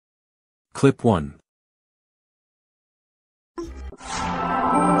Clip 1.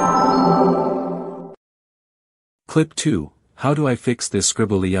 Clip 2. How do I fix this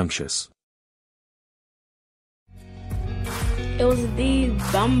Scribblilyumptious? It was the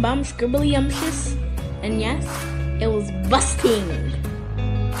bum Scribblilyumptious, and yes, it was busting.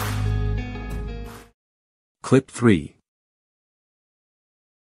 Clip 3.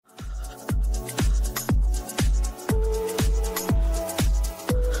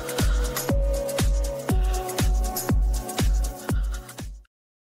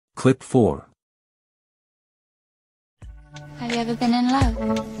 Clip 4. Have you ever been in love?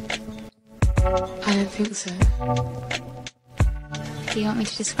 I don't think so. Do you want me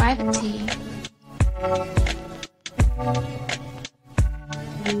to describe it to you?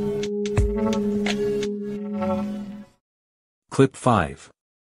 Clip 5.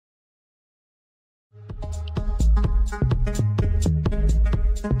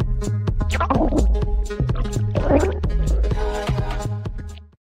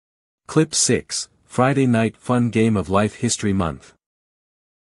 Clip 6. Friday Night Fun Game of Life History Month.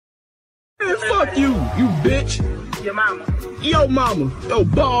 Man, fuck you, you bitch. Your mama. Yo mama, yo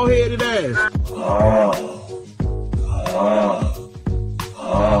bald-headed ass.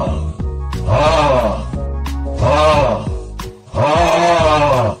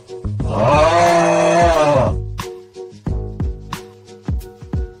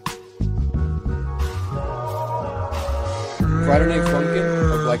 Friday Night Funkin'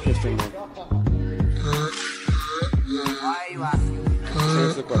 or Black History Month? Why are you asking?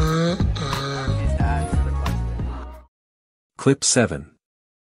 Change the question. Just answer the question. Clip 7.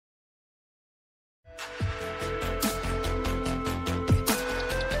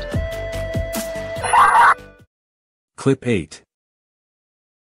 Clip 8.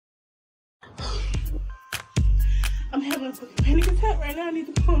 I'm having a panic attack right now. I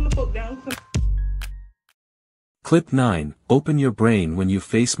need to calm the fuck down. Clip 9. Open your brain when you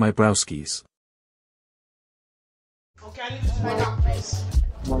face my Broskis. Okay, I need to find out this.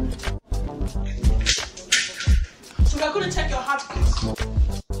 So we're gonna check your heart, please.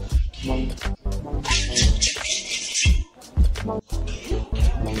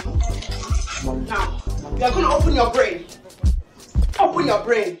 Now, you're gonna open your brain. Open your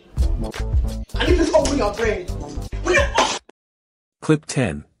brain. I need to open your brain. Will you? Clip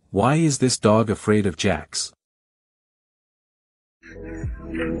 10. Why is this dog afraid of jacks?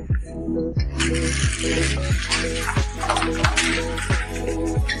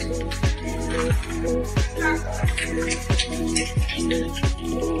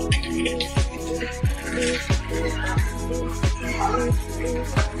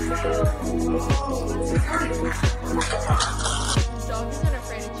 Dog isn't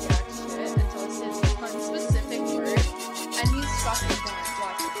afraid of jack shit until it says one specific word, and he's fucking done.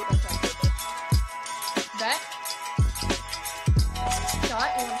 Watch it. Bet? Shot?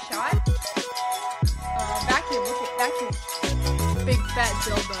 You want a shot? Vacuum. Look at vacuum. Big fat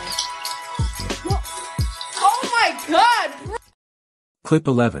dildo. Oh my god, bro! Clip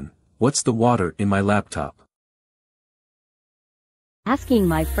 11. What's the water in my laptop? Asking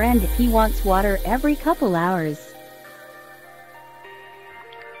my friend if he wants water every couple hours.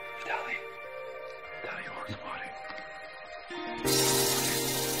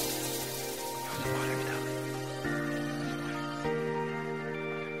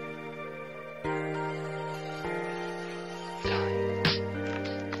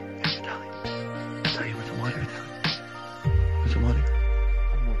 Vitaly wants water. Vitaly wants water. What's the water?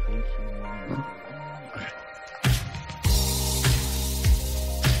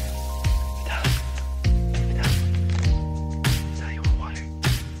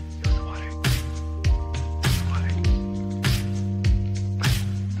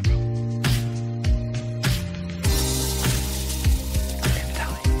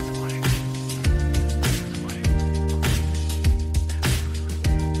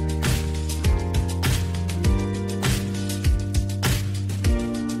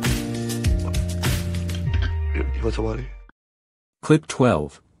 What's the water? Clip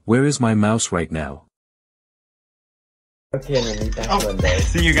 12. Where is my mouse right now? Okay, and we'll meet back one day.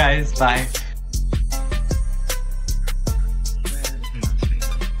 See you guys. Bye.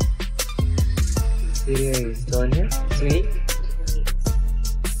 Sweetie, are you still in here? Sweetie?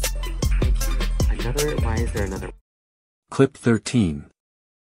 Another? Why is there another? Clip 13.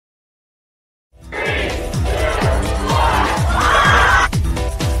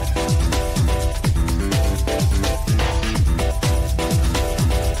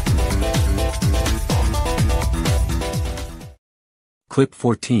 Clip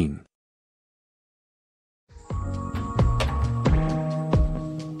 14.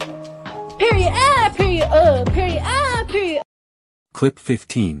 Period. Period. Period. Period. Clip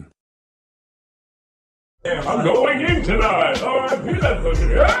 15. I'm going in tonight.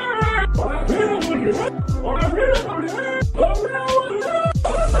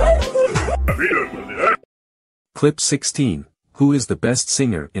 Clip 16. Who is the best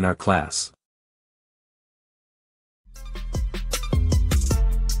singer in our class?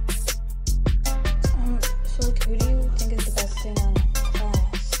 So like, who do you think is the best singer in class?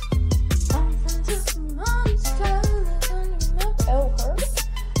 Oh, her?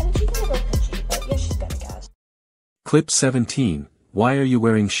 I mean, she can be a little pitchy, but yeah, she's got a guess. Clip 17. Why are you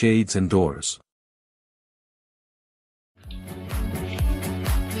wearing shades indoors?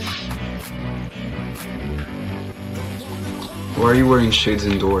 Why are you wearing shades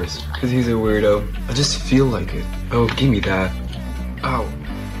indoors? Cause he's a weirdo. I just feel like it. Oh, give me that. Ow.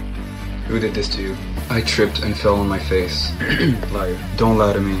 Who did this to you? I tripped and fell on my face. Liar. Don't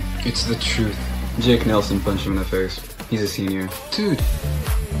lie to me. It's the truth. Jake Nelson punched him in the face. He's a senior. Dude,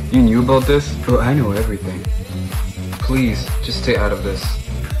 you knew about this? Bro, I know everything. Please, just stay out of this.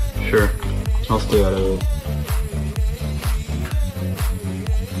 Sure, I'll stay out of it.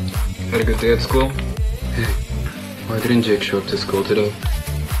 Had a good day at school? Hey, why didn't Jake show up to school today?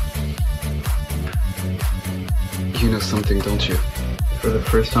 You know something, don't you? For the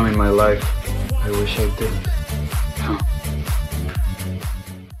first time in my life, I wish I didn't. Huh.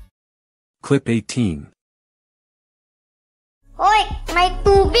 Clip 18. Hoy, may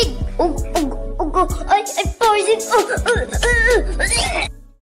tubig! Ay, poison!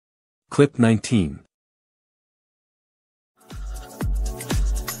 Clip 19.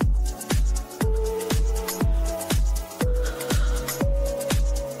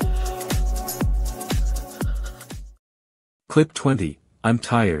 Clip 20. I'm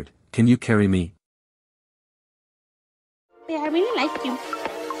tired, can you carry me? Yeah, I really like you.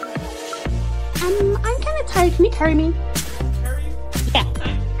 I'm kind of tired. Can you carry me? Yeah.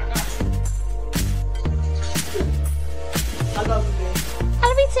 I love you, man. I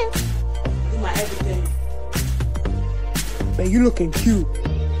love you too. You're my everything. Man, you looking cute.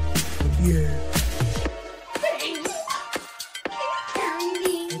 Yeah. Okay.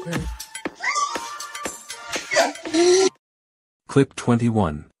 Clip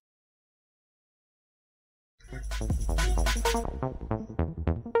 21.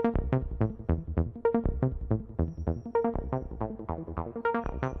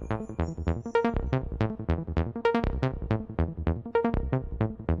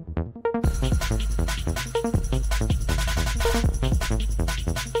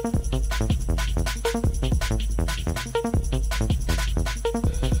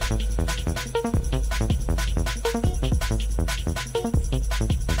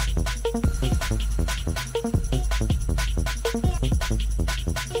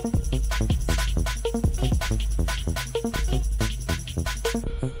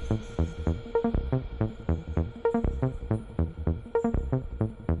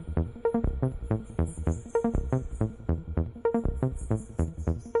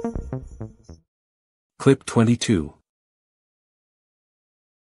 Clip 22.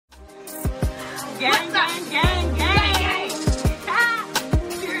 Gang, gang, gang, gang!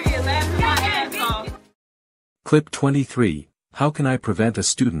 Period, laughing my ass off. Clip 23. How can I prevent a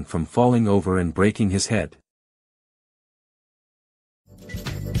student from falling over and breaking his head?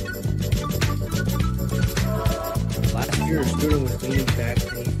 Last year, a student was leaning back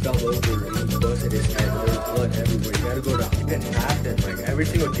and he fell over and he busted his head. There was blood everywhere. You gotta go to. It didn't happen. Like every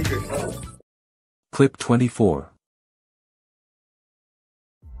single teacher knows. Clip 24.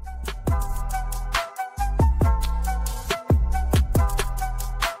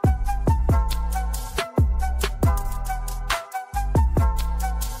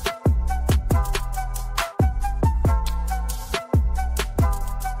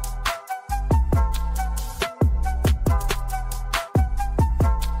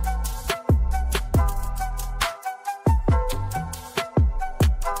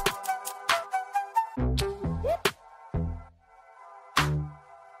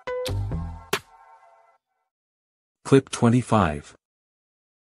 Clip 25.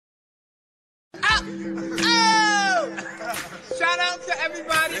 Oh! Shout out to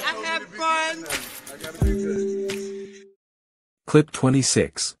everybody. I had fun. Clip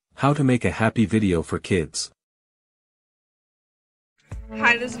 26. How to make a happy video for kids.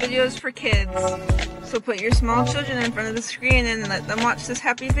 Hi, this video is for kids. So put your small children in front of the screen and let them watch this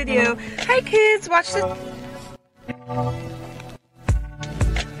happy video. Hi kids, watch this.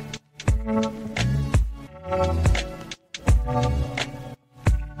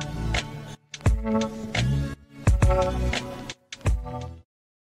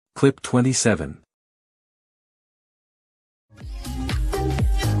 Clip 27.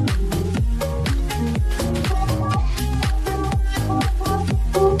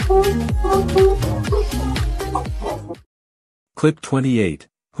 Clip 28.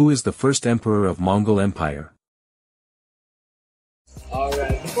 Who is the first emperor of Mongol Empire?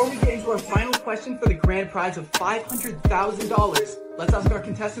 Alright, before we get into our final question for the grand prize of $500,000, let's ask our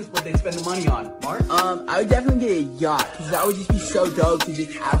contestants what they'd spend the money on. Mark? I would definitely get a yacht, because that would just be so dope to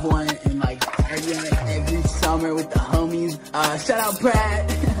just have one and like every summer with the homies. Shout out Brad!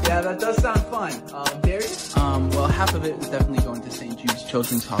 Yeah, that does sound fun. Darius? Well, half of it was definitely going to St. Jude's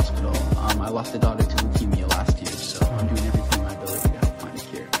Children's Hospital. I lost a daughter to leukemia last year, so I'm doing everything in my ability to help find a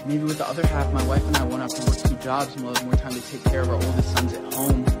cure. Maybe with the other half, my wife and I won't have to work 2 jobs and we'll have more time to take care of our oldest sons at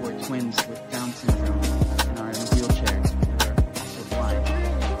home, who are twins with Down syndrome and are in a wheelchair and are also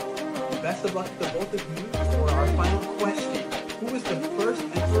blind. Best of luck to both of you for our final question. Who was the first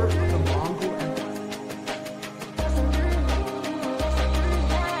emperor of the Mongol Empire?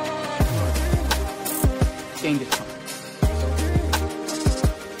 Genghis Khan.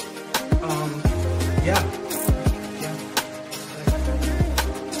 Yeah.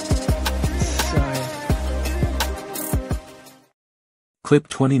 Clip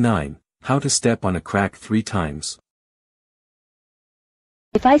 29. How to step on a crack 3 times.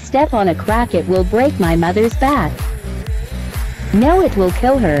 If I step on a crack, it will break my mother's back. No, it will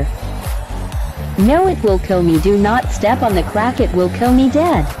kill her. No, it will kill me. Do not step on the crack, it will kill me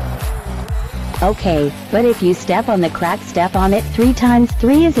dead. Okay, but if you step on the crack, step on it 3 times.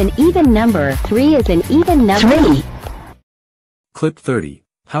 3 is an even number. 3 is an even number. 3. Clip 30.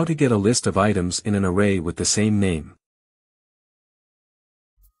 How to get a list of items in an array with the same name.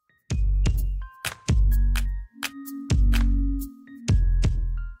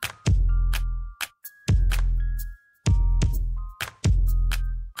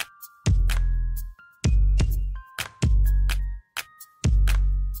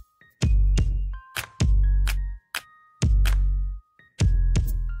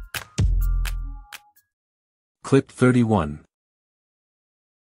 Clip 31.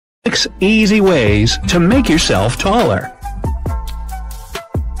 6 easy ways to make yourself taller.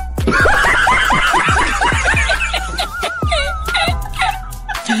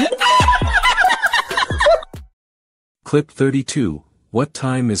 Clip 32. What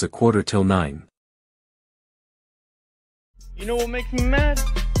time is 9:15? You know what makes me mad?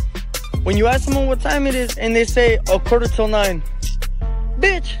 When you ask someone what time it is and they say 9:15.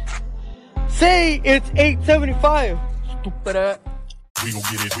 Bitch! Say it's 8:75. Stupid ass. We gon'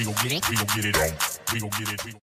 get it, we gon' get it, we gon' get it on. We gon' get it, we gon'